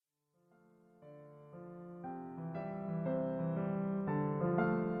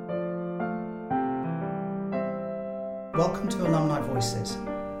Welcome to Alumni Voices,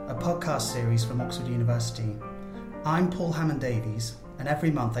 a podcast series from Oxford University. I'm Paul Hammond-Davies, and every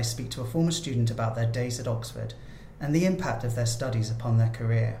month I speak to a former student about their days at Oxford and the impact of their studies upon their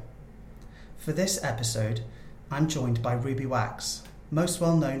career. For this episode, I'm joined by Ruby Wax, most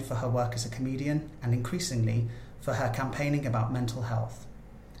well known for her work as a comedian and increasingly for her campaigning about mental health.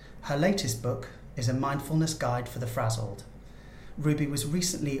 Her latest book is a mindfulness guide for the frazzled. Ruby was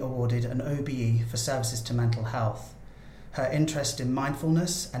recently awarded an OBE for services to mental health. Her interest in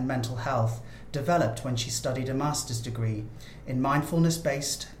mindfulness and mental health developed when she studied a master's degree in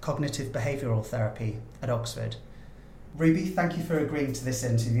mindfulness-based cognitive behavioural therapy at Oxford. Ruby, thank you for agreeing to this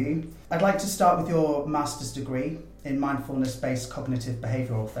interview. I'd like to start with your master's degree in mindfulness-based cognitive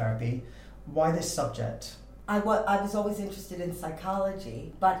behavioural therapy. Why this subject? I was always interested in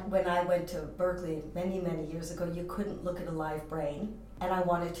psychology, but when I went to Berkeley many years ago, you couldn't look at a live brain, and I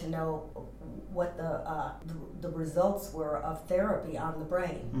wanted to know what the results were of therapy on the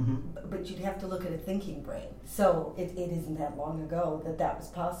brain. Mm-hmm. But you'd have to look at a thinking brain. So it isn't that long ago that was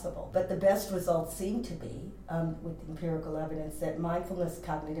possible. But the best results seem to be, with empirical evidence, that mindfulness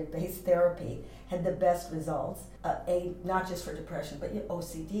cognitive-based therapy had the best results, not just for depression, but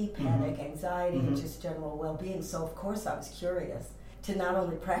OCD, panic, anxiety, and just general well-being. So of course I was curious to not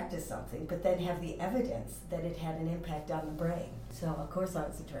only practice something, but then have the evidence that it had an impact on the brain. So of course I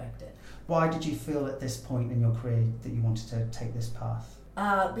was attracted. Why did you feel at this point in your career that you wanted to take this path?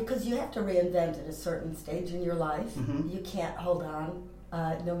 Because you have to reinvent at a certain stage in your life. Mm-hmm. You can't hold on,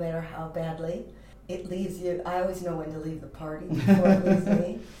 no matter how badly. It leaves you. I always know when to leave the party before it leaves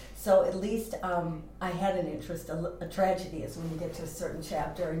me. So at least I had an interest. A tragedy is when you get to a certain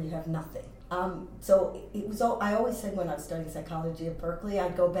chapter and you have nothing. So it was. I always said when I was studying psychology at Berkeley,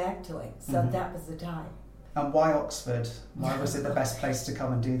 I'd go back to it. So that was the time. And why Oxford? Why was it the best place to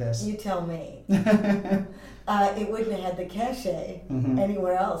come and do this? You tell me. It wouldn't have had the cachet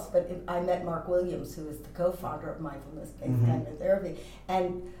anywhere else, but I met Mark Williams, who is the co-founder of Mindfulness-Based Cognitive Therapy,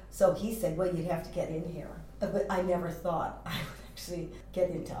 and so he said, well, you'd have to get in here. But I never thought I would actually get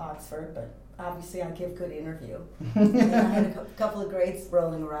into Oxford, but obviously I give good interview. And I had a couple of grades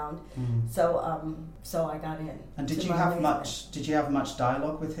rolling around, so I got in. And did you have much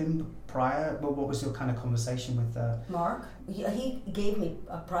dialogue with him prior? Well, what was your kind of conversation with Mark? He gave me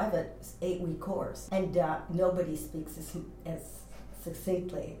a private 8-week course, and nobody speaks as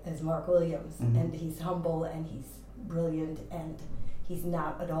succinctly as Mark Williams. And he's humble and he's brilliant and he's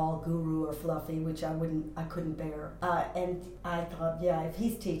not at all guru or fluffy, which I couldn't bear. And I thought, yeah, if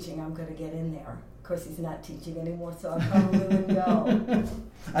he's teaching, I'm going to get in there. Of course, he's not teaching anymore, so I probably wouldn't go.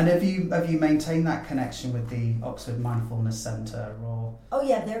 And have you maintained that connection with the Oxford Mindfulness Centre, or? Oh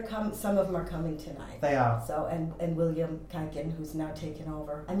yeah, some of them are coming tonight. They are. So and William Kankin, who's now taken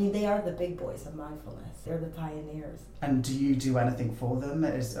over. I mean, they are the big boys of mindfulness. They're the pioneers. And do you do anything for them?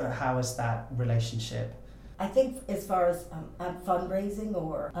 How is that relationship? I think as far as fundraising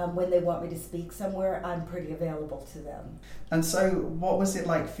or when they want me to speak somewhere, I'm pretty available to them. And so what was it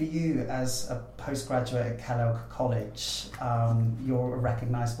like for you as a postgraduate at Kellogg College? You're a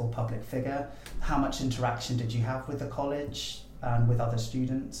recognisable public figure. How much interaction did you have with the college and with other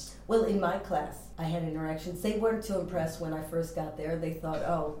students? Well, in my class, I had interactions. They weren't too impressed when I first got there. They thought,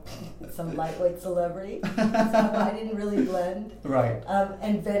 oh, some lightweight celebrity. So I didn't really blend. Right.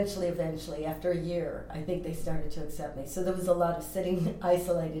 And eventually, after a year, I think they started to accept me. So there was a lot of sitting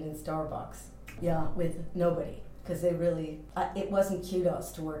isolated in Starbucks, with nobody. Because they really, it wasn't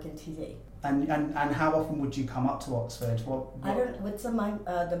kudos to work in TV. And how often would you come up to Oxford? I don't.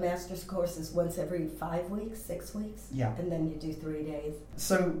 The master's course is once every 5 weeks, 6 weeks. Yeah. And then you do 3 days.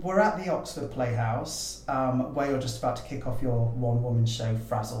 So we're at the Oxford Playhouse, where you're just about to kick off your one-woman show,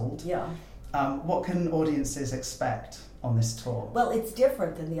 Frazzled. Yeah. What can audiences expect on this tour? Well, it's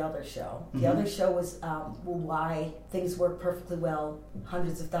different than the other show. The other show was why things worked perfectly well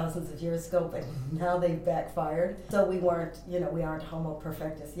hundreds of thousands of years ago, but now they've backfired. So we aren't homo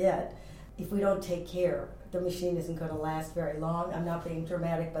perfectus yet. If we don't take care, the machine isn't going to last very long. I'm not being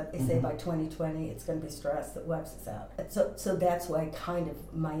dramatic, but they say by 2020 it's going to be stress that wipes us out. So that's why kind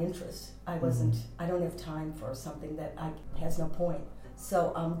of my interest. I don't have time for something that has no point.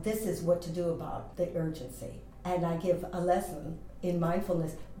 So this is what to do about the urgency. And I give a lesson in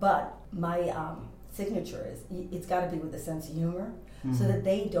mindfulness, but my signature is it's got to be with a sense of humor so that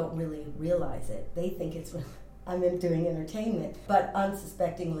they don't really realize it. They think I'm doing entertainment, but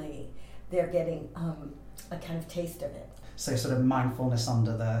unsuspectingly they're getting a kind of taste of it. So sort of mindfulness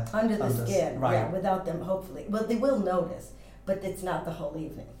under the skin, right. Yeah, without them hopefully. Well, they will notice, but it's not the whole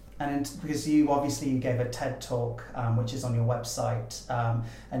evening. And because you gave a TED talk, which is on your website,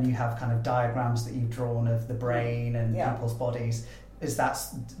 and you have kind of diagrams that you've drawn of the brain and people's bodies.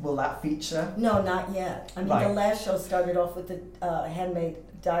 Will that feature? No, not yet. I mean, the last show started off with the handmade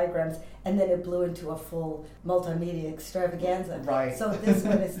diagrams, and then it blew into a full multimedia extravaganza. Right. So this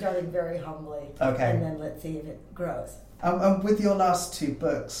one is starting very humbly. Okay. And then let's see if it grows. With your last two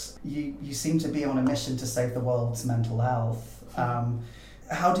books, you seem to be on a mission to save the world's mental health.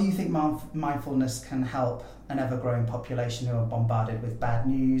 How do you think mindfulness can help an ever-growing population who are bombarded with bad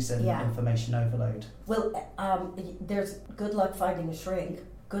news and information overload? Well, there's good luck finding a shrink,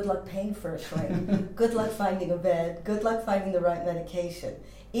 good luck paying for a shrink, good luck finding a bed, good luck finding the right medication.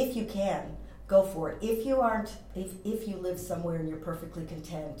 If you can, go for it. If you live somewhere and you're perfectly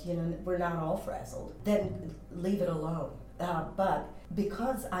content, we're not all frazzled, then leave it alone. But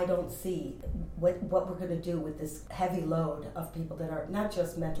because I don't see what we're going to do with this heavy load of people that are not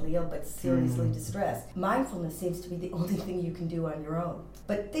just mentally ill but seriously distressed, mindfulness seems to be the only thing you can do on your own.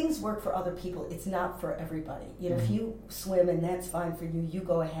 But things work for other people. It's not for everybody. If you swim and that's fine for you, you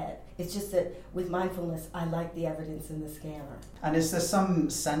go ahead. It's just that with mindfulness, I like the evidence in the scanner. And is there some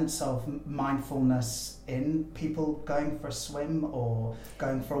sense of mindfulness in people going for a swim or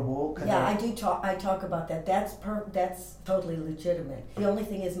going for a walk? I do talk. I talk about that. That's totally legitimate. The only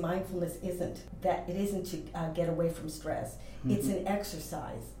thing is, mindfulness isn't to get away from stress. It's an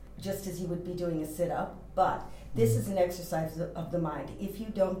exercise, just as you would be doing a sit-up. But this is an exercise of the mind. If you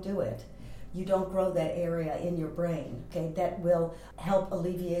don't do it, you don't grow that area in your brain, okay, that will help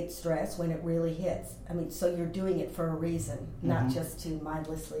alleviate stress when it really hits. I mean, so you're doing it for a reason, not just to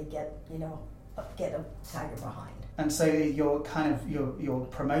mindlessly get a tiger behind. And so you're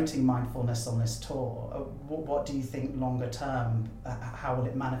promoting mindfulness on this tour. What do you think longer term, how will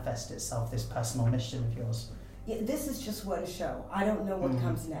it manifest itself, this personal mission of yours? This is just one show. I don't know what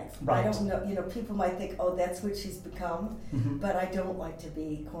comes next. Right. I don't know, people might think, oh, that's what she's become, but I don't like to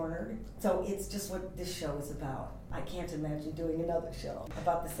be cornered. So it's just what this show is about. I can't imagine doing another show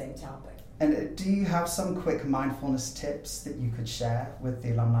about the same topic. And do you have some quick mindfulness tips that you could share with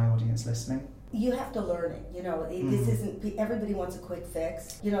the alumni audience listening? You have to learn it. This isn't, everybody wants a quick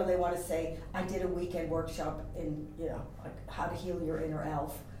fix. They want to say, I did a weekend workshop in, like how to heal your inner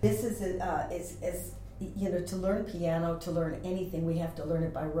elf. This is to learn piano, to learn anything, we have to learn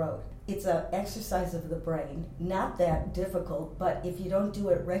it by rote. It's an exercise of the brain, not that difficult, but if you don't do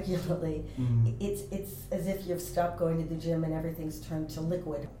it regularly, it's as if you've stopped going to the gym and everything's turned to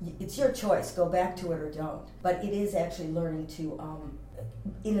liquid. It's your choice, go back to it or don't. But it is actually learning to,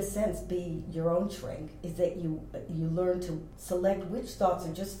 in a sense, be your own shrink, is that you learn to select which thoughts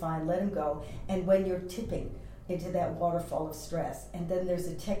are just fine, let them go, and when you're tipping into that waterfall of stress. And then there's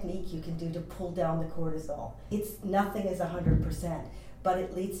a technique you can do to pull down the cortisol. Nothing is 100%, but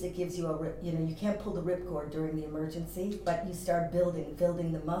it gives you you can't pull the ripcord during the emergency, but you start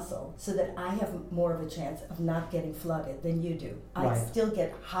building the muscle so that I have more of a chance of not getting flooded than you do. Right. I still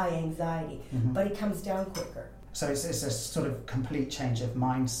get high anxiety, but it comes down quicker. So it's a sort of complete change of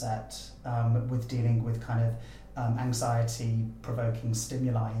mindset with dealing with kind of anxiety-provoking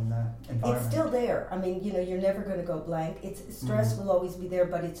stimuli in the environment. It's still there. I mean, you're never going to go blank. Stress will always be there,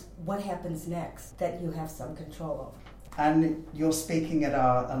 but it's what happens next that you have some control over. And you're speaking at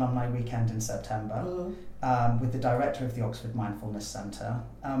our alumni weekend in September with the director of the Oxford Mindfulness Centre.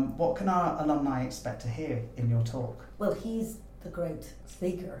 What can our alumni expect to hear in your talk? Well, he's the great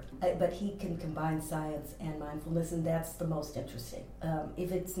speaker, but he can combine science and mindfulness, and that's the most interesting.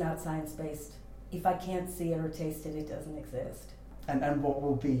 If it's not science-based, if I can't see it or taste it, it doesn't exist. And what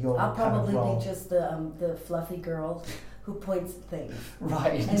will be your I'll probably role? be just the fluffy girl who points at things,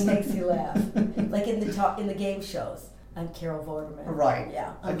 right, and makes you laugh, like in the game shows. I'm Carol Vorderman. Right.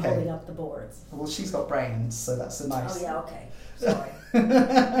 Yeah, I'm holding up the boards. Well, she's got brains, so that's a nice. Oh yeah, okay. Sorry.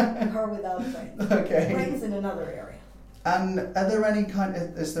 Her without brains. Okay. Brains in another area. And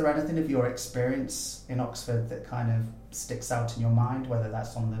is there anything of your experience in Oxford that kind of sticks out in your mind, whether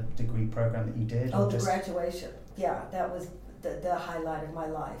that's on the degree program that you did? Oh, the graduation. Yeah, that was the highlight of my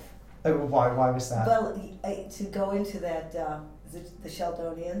life. Oh, why was that? Well, to go into that, the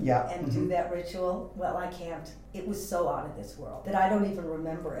Sheldonian, and do that ritual, well, I can't. It was so out of this world that I don't even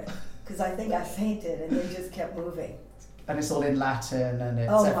remember it, because I think I fainted and then just kept moving. And it's all in Latin, and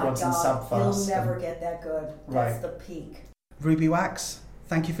everyone's in subfast. You'll never get that good. That's the peak. Ruby Wax,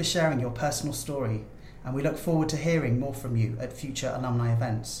 thank you for sharing your personal story, and we look forward to hearing more from you at future alumni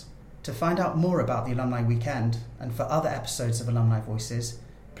events. To find out more about the Alumni Weekend and for other episodes of Alumni Voices,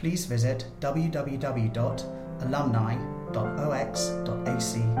 please visit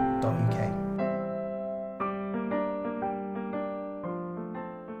www.alumni.ox.ac.uk.